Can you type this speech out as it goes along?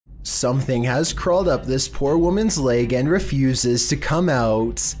Something has crawled up this poor woman's leg and refuses to come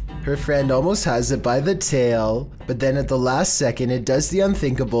out. Her friend almost has it by the tail, but then at the last second it does the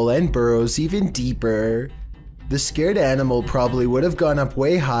unthinkable and burrows even deeper. The scared animal probably would have gone up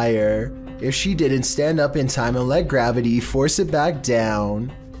way higher if she didn't stand up in time and let gravity force it back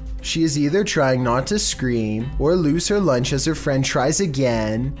down. She is either trying not to scream or lose her lunch as her friend tries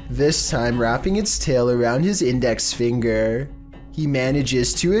again, this time wrapping its tail around his index finger. He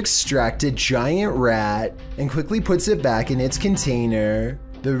manages to extract a giant rat and quickly puts it back in its container.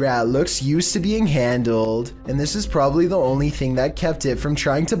 The rat looks used to being handled, and this is probably the only thing that kept it from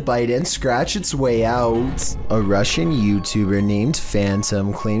trying to bite and scratch its way out. A Russian YouTuber named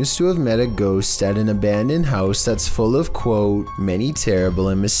Phantom claims to have met a ghost at an abandoned house that's full of, quote, many terrible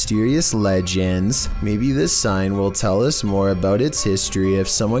and mysterious legends. Maybe this sign will tell us more about its history if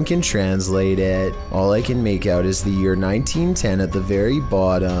someone can translate it. All I can make out is the year 1910 at the very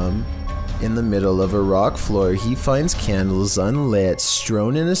bottom. In the middle of a rock floor, he finds candles unlit,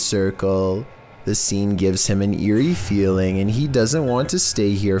 strewn in a circle. The scene gives him an eerie feeling, and he doesn't want to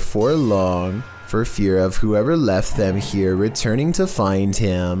stay here for long, for fear of whoever left them here returning to find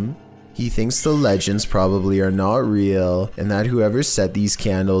him. He thinks the legends probably are not real, and that whoever set these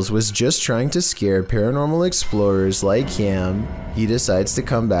candles was just trying to scare paranormal explorers like him. He decides to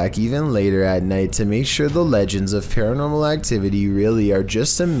come back even later at night to make sure the legends of paranormal activity really are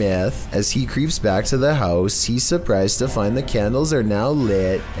just a myth. As he creeps back to the house, he's surprised to find the candles are now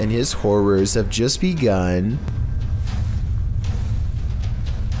lit, and his horrors have just begun.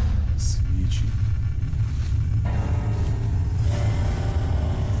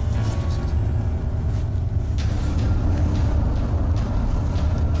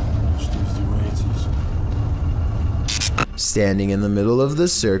 Standing in the middle of the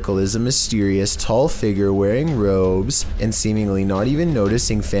circle is a mysterious tall figure wearing robes, and seemingly not even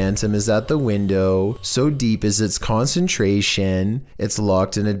noticing Phantom is at the window. So deep is its concentration, it's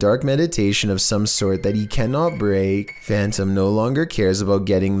locked in a dark meditation of some sort that he cannot break. Phantom no longer cares about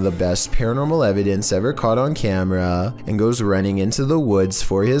getting the best paranormal evidence ever caught on camera, and goes running into the woods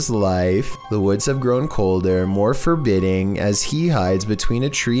for his life. The woods have grown colder, more forbidding, as he hides between a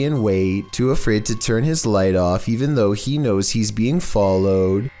tree and wait, too afraid to turn his light off even though he knows he's being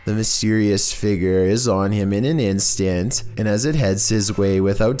followed. The mysterious figure is on him in an instant, and as it heads his way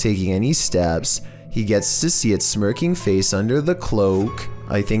without taking any steps, he gets to see its smirking face under the cloak.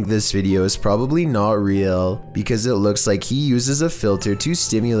 I think this video is probably not real, because it looks like he uses a filter to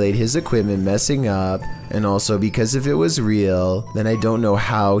stimulate his equipment messing up, and also because if it was real, then I don't know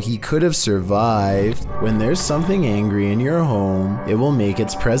how he could have survived. When there's something angry in your home, it will make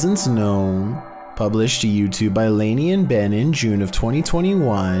its presence known. Published to YouTube by Lainey and Ben in June of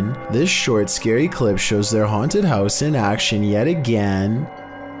 2021, this short scary clip shows their haunted house in action yet again.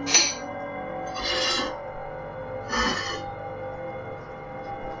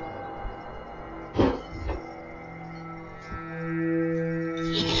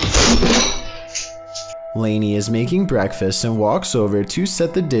 Lainey is making breakfast and walks over to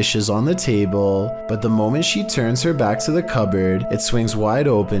set the dishes on the table, but the moment she turns her back to the cupboard, it swings wide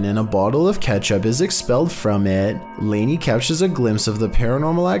open and a bottle of ketchup is expelled from it. Lainey catches a glimpse of the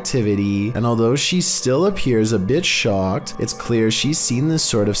paranormal activity, and although she still appears a bit shocked, it's clear she's seen this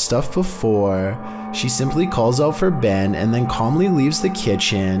sort of stuff before. She simply calls out for Ben and then calmly leaves the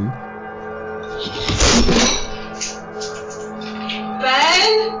kitchen.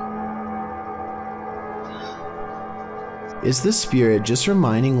 Ben? Is the spirit just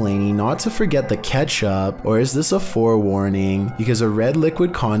reminding Lainey not to forget the ketchup, or is this a forewarning? Because a red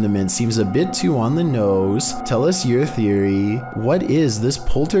liquid condiment seems a bit too on the nose. Tell us your theory. What is this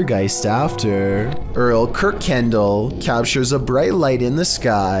poltergeist after? Earl Kirkendall captures a bright light in the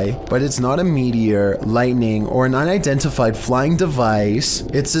sky, but it's not a meteor, lightning, or an unidentified flying device.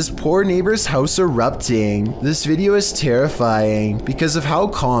 It's his poor neighbor's house erupting. This video is terrifying because of how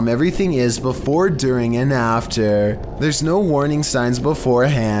calm everything is before, during, and after. There's no warning signs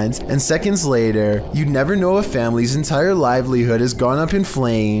beforehand, and seconds later, you'd never know a family's entire livelihood has gone up in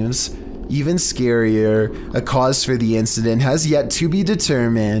flames. Even scarier, a cause for the incident has yet to be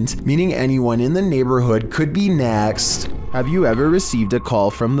determined, meaning anyone in the neighborhood could be next. Have you ever received a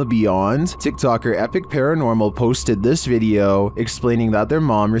call from the beyond? TikToker Epic Paranormal posted this video explaining that their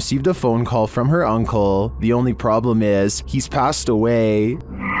mom received a phone call from her uncle. The only problem is, he's passed away.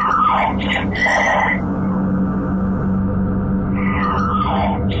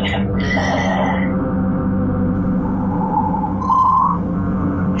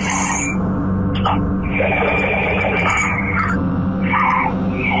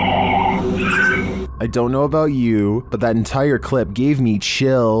 I don't know about you, but that entire clip gave me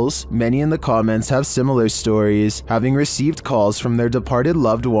chills. Many in the comments have similar stories, having received calls from their departed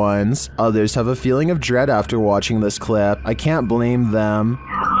loved ones. Others have a feeling of dread after watching this clip. I can't blame them.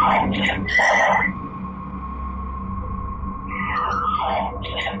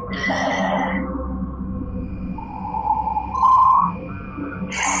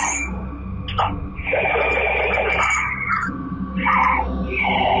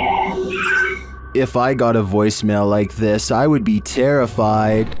 If I got a voicemail like this, I would be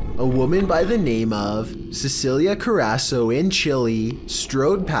terrified. A woman by the name of Cecilia Carasso in Chile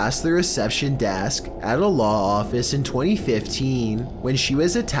strode past the reception desk at a law office in 2015 when she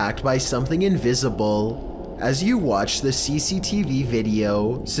was attacked by something invisible. As you watch the CCTV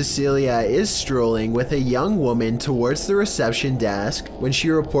video, Cecilia is strolling with a young woman towards the reception desk when she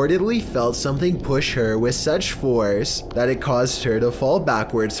reportedly felt something push her with such force that it caused her to fall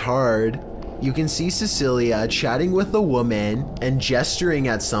backwards hard. You can see Cecilia chatting with the woman and gesturing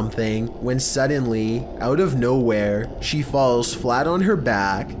at something when suddenly, out of nowhere, she falls flat on her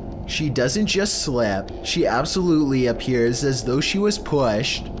back. She doesn't just slip, she absolutely appears as though she was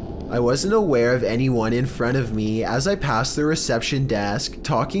pushed. I wasn't aware of anyone in front of me as I passed the reception desk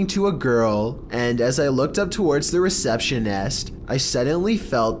talking to a girl, and as I looked up towards the receptionist, I suddenly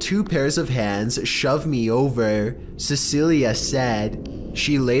felt 2 pairs of hands shove me over, Cecilia said.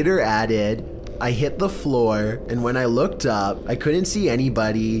 She later added, I hit the floor, and when I looked up, I couldn't see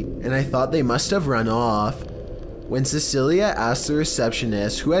anybody, and I thought they must have run off. When Cecilia asked the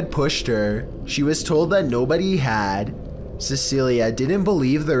receptionist who had pushed her, she was told that nobody had. Cecilia didn't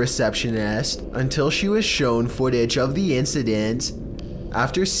believe the receptionist until she was shown footage of the incident.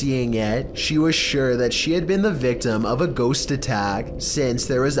 After seeing it, she was sure that she had been the victim of a ghost attack since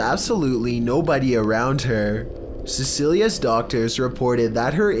there was absolutely nobody around her. Cecilia's doctors reported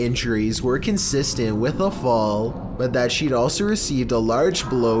that her injuries were consistent with a fall, but that she'd also received a large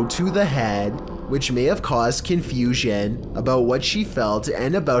blow to the head, which may have caused confusion about what she felt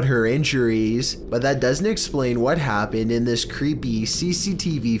and about her injuries, but that doesn't explain what happened in this creepy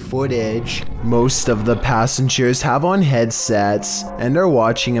CCTV footage. Most of the passengers have on headsets and are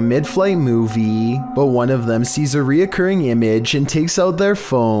watching a mid-flight movie, but one of them sees a reoccurring image and takes out their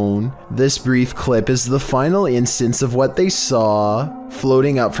phone. This brief clip is the final instance of what they saw.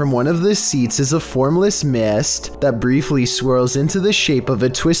 Floating up from one of the seats is a formless mist that briefly swirls into the shape of a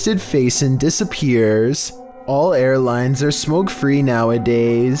twisted face and disappears. All airlines are smoke-free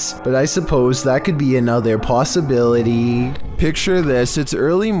nowadays, but I suppose that could be another possibility. Picture this, it's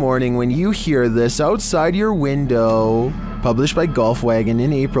early morning when you hear this outside your window. Published by Golfwagon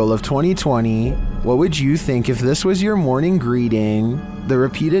in April of 2020. What would you think if this was your morning greeting? The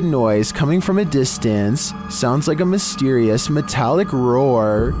repeated noise coming from a distance sounds like a mysterious metallic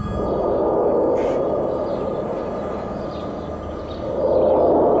roar.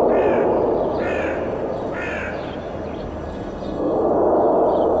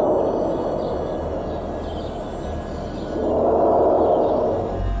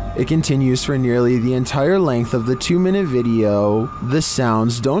 It continues for nearly the entire length of the 2-minute video. The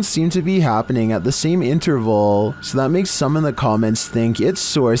sounds don't seem to be happening at the same interval, so that makes some in the comments think its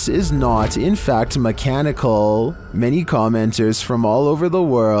source is not, in fact, mechanical. Many commenters from all over the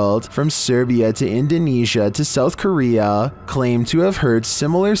world, from Serbia to Indonesia to South Korea, claim to have heard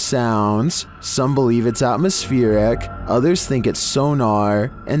similar sounds. Some believe it's atmospheric, others think it's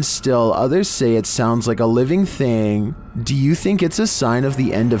sonar, and still others say it sounds like a living thing. Do you think it's a sign of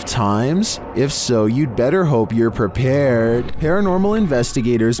the end of times? If so, you'd better hope you're prepared. Paranormal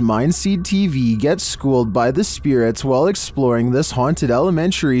investigators Mindseed TV get schooled by the spirits while exploring this haunted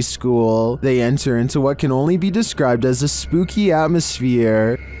elementary school. They enter into what can only be described as a spooky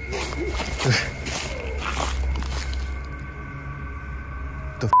atmosphere.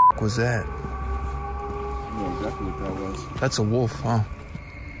 The f was that? I know exactly what that was. That's a wolf, huh?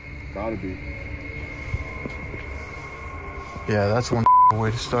 Gotta be. Yeah, that's one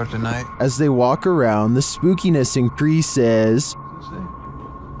way to start the night. As they walk around, the spookiness increases.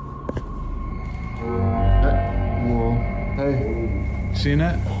 Hey. Seen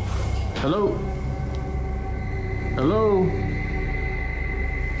that? Hello? Hello?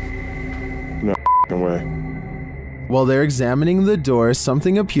 No way. While they're examining the door,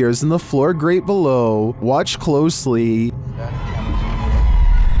 something appears in the floor grate below. Watch closely.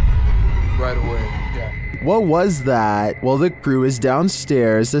 Right away, yeah. What was that? While the crew is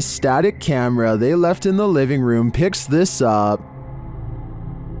downstairs, a static camera they left in the living room picks this up.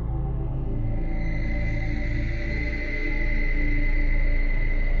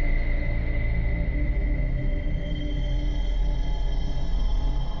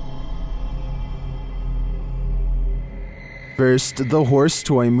 First, the horse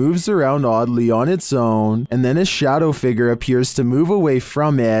toy moves around oddly on its own, and then a shadow figure appears to move away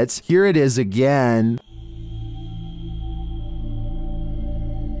from it. Here it is again.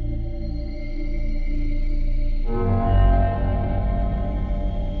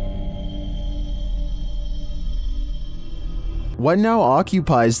 What now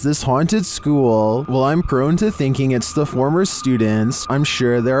occupies this haunted school? Well, I'm prone to thinking it's the former students. I'm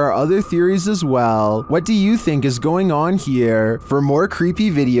sure there are other theories as well. What do you think is going on here? For more creepy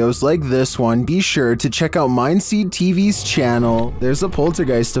videos like this one, be sure to check out Mindseed TV's channel. There's a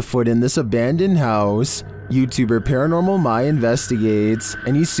poltergeist afoot in this abandoned house. YouTuber Paranormal Mai investigates,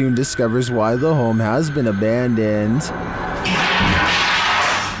 and he soon discovers why the home has been abandoned.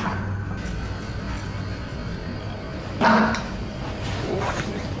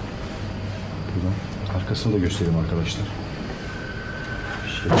 Arkasını da göstereyim arkadaşlar.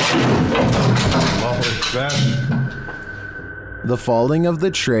 Allahu Ekber. The falling of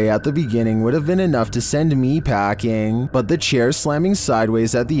the tray at the beginning would have been enough to send me packing, but the chair slamming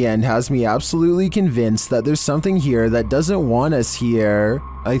sideways at the end has me absolutely convinced that there's something here that doesn't want us here.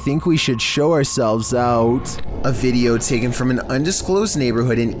 I think we should show ourselves out. A video taken from an undisclosed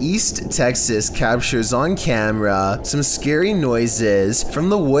neighborhood in East Texas captures on camera some scary noises from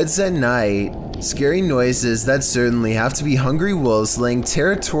the woods at night. Scary noises that certainly have to be hungry wolves laying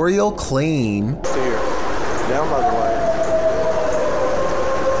territorial claim. Stay here. It's down by the light.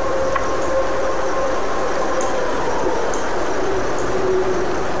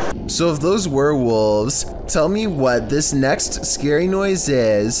 So if those were wolves, tell me what this next scary noise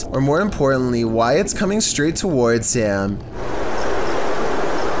is, or more importantly, why it's coming straight towards him.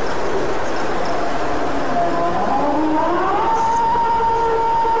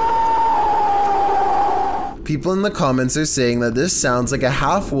 People in the comments are saying that this sounds like a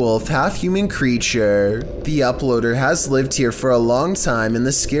half-wolf, half-human creature. The uploader has lived here for a long time, and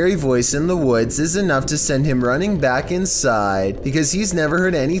the scary voice in the woods is enough to send him running back inside, because he's never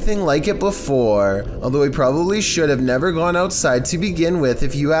heard anything like it before, although he probably should have never gone outside to begin with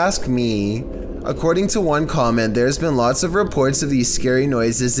if you ask me. According to one comment, there's been lots of reports of these scary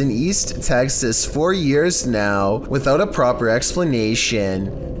noises in East Texas for years now, without a proper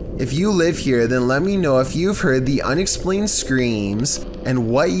explanation. If you live here, then let me know if you've heard the unexplained screams and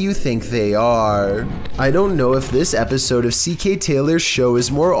what you think they are. I don't know if this episode of CK Taylor's show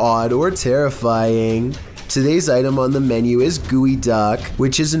is more odd or terrifying. Today's item on the menu is gooey duck,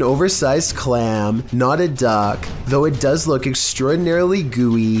 which is an oversized clam, not a duck, though it does look extraordinarily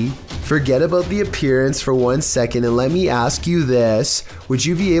gooey. Forget about the appearance for 1 second and let me ask you this. Would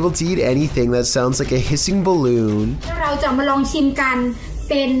you be able to eat anything that sounds like a hissing balloon? เราจะมาลองชิมกัน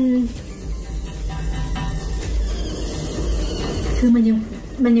เป็นคือมัน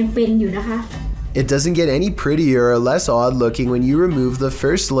ยังเป็นอยู่นะคะ It doesn't get any prettier or less odd looking when you remove the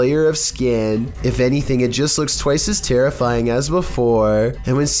first layer of skin. If anything, it just looks twice as terrifying as before.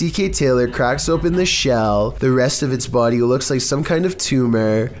 And when CK Taylor cracks open the shell, the rest of its body looks like some kind of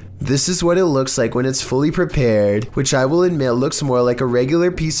tumor. This is what it looks like when it's fully prepared, which I will admit looks more like a regular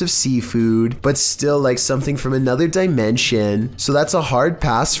piece of seafood, but still like something from another dimension. So that's a hard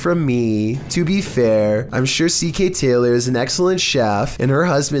pass from me. To be fair, I'm sure CK Taylor is an excellent chef, and her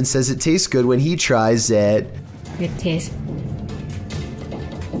husband says it tastes good when he tries it. Good taste.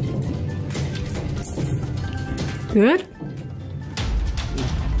 Good?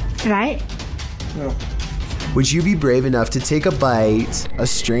 Right? No. Would you be brave enough to take a bite? A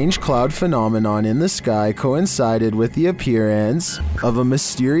strange cloud phenomenon in the sky coincided with the appearance of a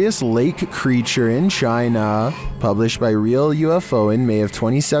mysterious lake creature in China. Published by Real UFO in May of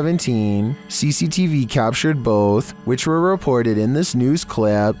 2017, CCTV captured both, which were reported in this news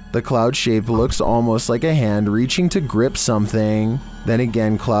clip. The cloud shape looks almost like a hand reaching to grip something. Then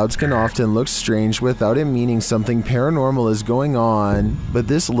again, clouds can often look strange without it meaning something paranormal is going on, but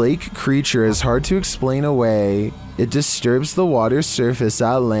this lake creature is hard to explain away. It disturbs the water's surface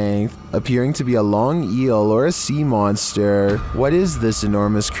at length, appearing to be a long eel or a sea monster. What is this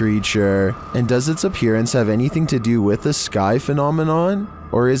enormous creature? And does its appearance have anything to do with the sky phenomenon?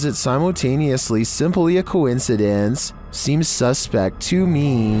 Or is it simultaneously simply a coincidence? Seems suspect to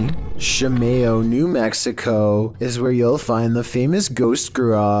me. Shimeo, New Mexico is where you'll find the famous Ghost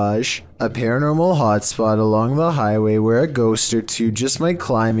Garage, a paranormal hotspot along the highway where a ghost or two just might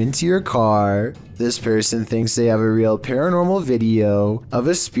climb into your car. This person thinks they have a real paranormal video of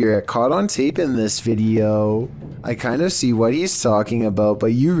a spirit caught on tape in this video. I kind of see what he's talking about,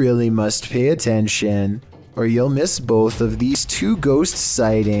 but you really must pay attention. or you'll miss both of these two ghost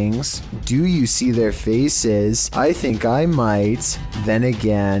sightings. Do you see their faces? I think I might. Then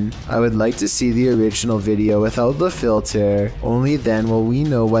again, I would like to see the original video without the filter. Only then will we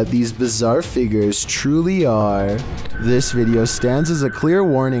know what these bizarre figures truly are. This video stands as a clear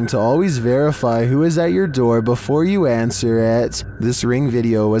warning to always verify who is at your door before you answer it. This ring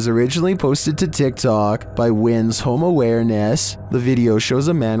video was originally posted to TikTok by Wynn's Home Awareness. The video shows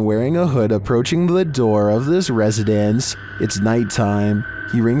a man wearing a hood approaching the door of this residence. It's nighttime.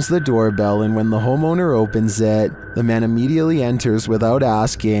 He rings the doorbell, and when the homeowner opens it, the man immediately enters without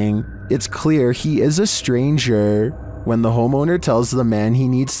asking. It's clear he is a stranger. When the homeowner tells the man he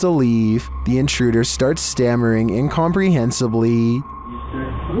needs to leave, the intruder starts stammering incomprehensibly.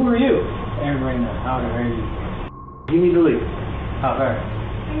 Who are you? Aaron right now. How are you? You need to leave. How far?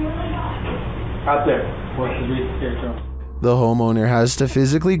 Out there. What's the reason here? The homeowner has to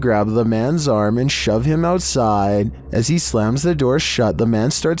physically grab the man's arm and shove him outside. As he slams the door shut, the man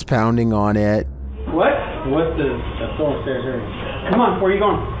starts pounding on it. What? What's the stairs here? Come on, where are you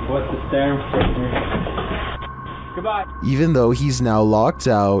going? What's the stairs? Goodbye. Even though he's now locked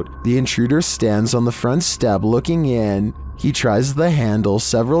out, the intruder stands on the front step looking in. He tries the handle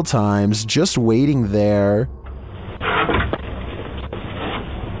several times, just waiting there.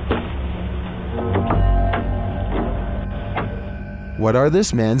 What are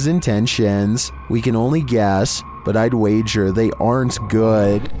this man's intentions? We can only guess, but I'd wager they aren't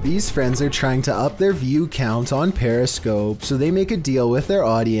good. These friends are trying to up their view count on Periscope, so they make a deal with their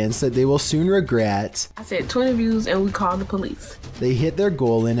audience that they will soon regret. I said 20 views and we called the police. They hit their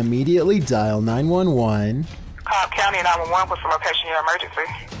goal and immediately dial 911. Cobb County 911, what's the location of your emergency?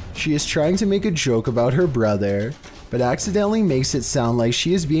 She is trying to make a joke about her brother, but accidentally makes it sound like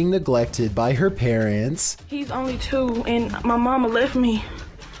she is being neglected by her parents. He's only 2 and my mama left me.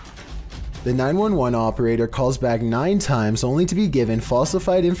 The 911 operator calls back 9 times only to be given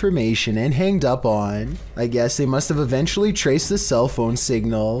falsified information and hanged up on. I guess they must have eventually traced the cell phone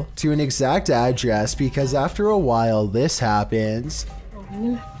signal to an exact address, because after a while this happens.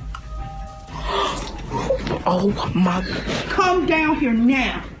 Oh my. Come down here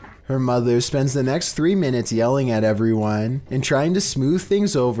now. Her mother spends the next 3 minutes yelling at everyone and trying to smooth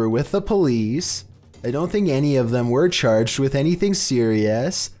things over with the police. I don't think any of them were charged with anything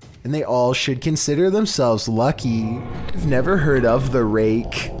serious, and they all should consider themselves lucky. I've never heard of the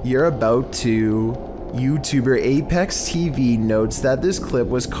rake. You're about to. YouTuber Apex TV notes that this clip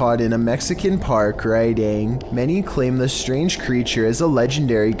was caught in a Mexican park, writing, "Many claim the strange creature is a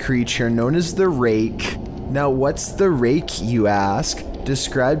legendary creature known as the rake." Now what's the rake, you ask?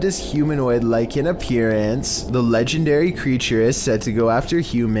 Described as humanoid-like in appearance, the legendary creature is said to go after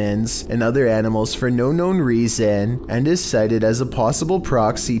humans and other animals for no known reason, and is cited as a possible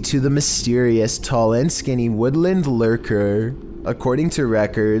proxy to the mysterious tall and skinny woodland lurker. According to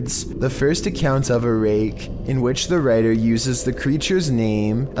records, the first account of a rake, in which the writer uses the creature's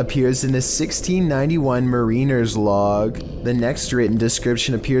name, appears in a 1691 mariner's log. The next written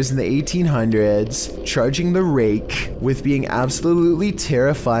description appears in the 1800s, charging the rake with being absolutely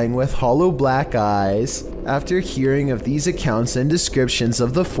terrifying with hollow black eyes. After hearing of these accounts and descriptions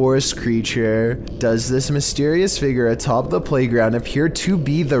of the forest creature, does this mysterious figure atop the playground appear to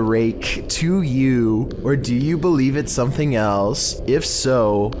be the rake to you, or do you believe it's something else? If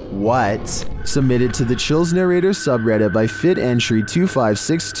so, what? Submitted to the Chills Narrator subreddit by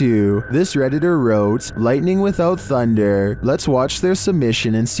FitEntry2562, this redditor wrote, "Lightning without thunder." Let's watch their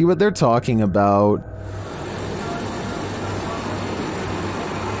submission and see what they're talking about.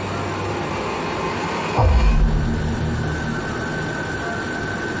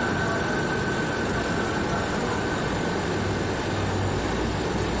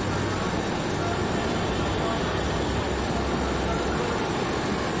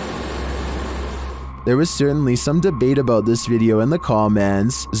 There was certainly some debate about this video in the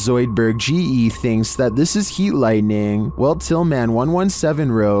comments. Zoidberg GE thinks that this is heat lightning, while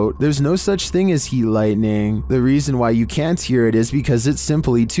Tillman117 wrote, "There's no such thing as heat lightning. The reason why you can't hear it is because it's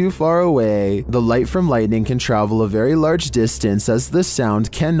simply too far away. The light from lightning can travel a very large distance as the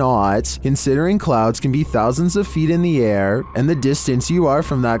sound cannot, considering clouds can be thousands of feet in the air, and the distance you are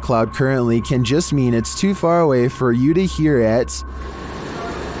from that cloud currently can just mean it's too far away for you to hear it."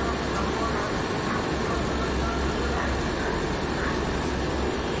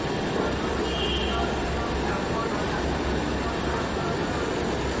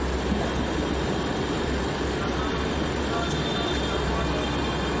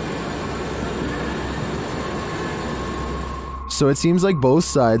 So it seems like both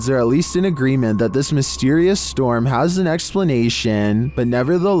sides are at least in agreement that this mysterious storm has an explanation, but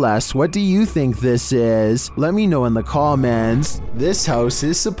nevertheless, what do you think this is? Let me know in the comments. This house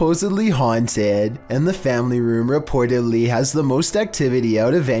is supposedly haunted, and the family room reportedly has the most activity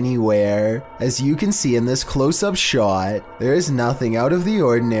out of anywhere. As you can see in this close-up shot, there is nothing out of the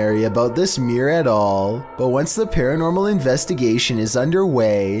ordinary about this mirror at all, but once the paranormal investigation is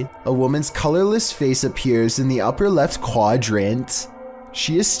underway, a woman's colorless face appears in the upper left quadrant.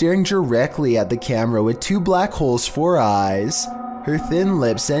 She is staring directly at the camera with two black holes for eyes, her thin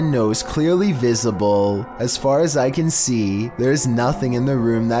lips and nose clearly visible. As far as I can see, there is nothing in the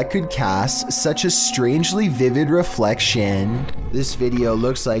room that could cast such a strangely vivid reflection. This video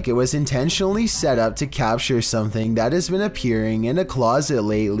looks like it was intentionally set up to capture something that has been appearing in a closet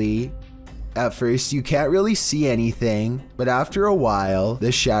lately. At first, you can't really see anything, but after a while,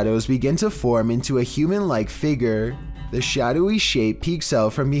 the shadows begin to form into a human-like figure. The shadowy shape peeks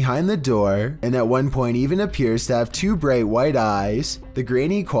out from behind the door, and at one point even appears to have two bright white eyes. The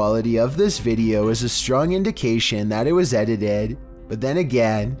grainy quality of this video is a strong indication that it was edited. But then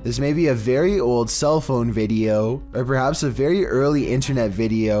again, this may be a very old cell phone video, or perhaps a very early internet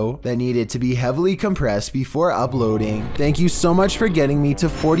video that needed to be heavily compressed before uploading. Thank you so much for getting me to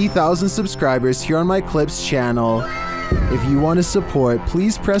 40,000 subscribers here on my Clips channel. If you want to support,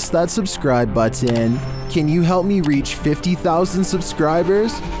 please press that subscribe button. Can you help me reach 50,000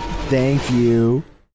 subscribers? Thank you.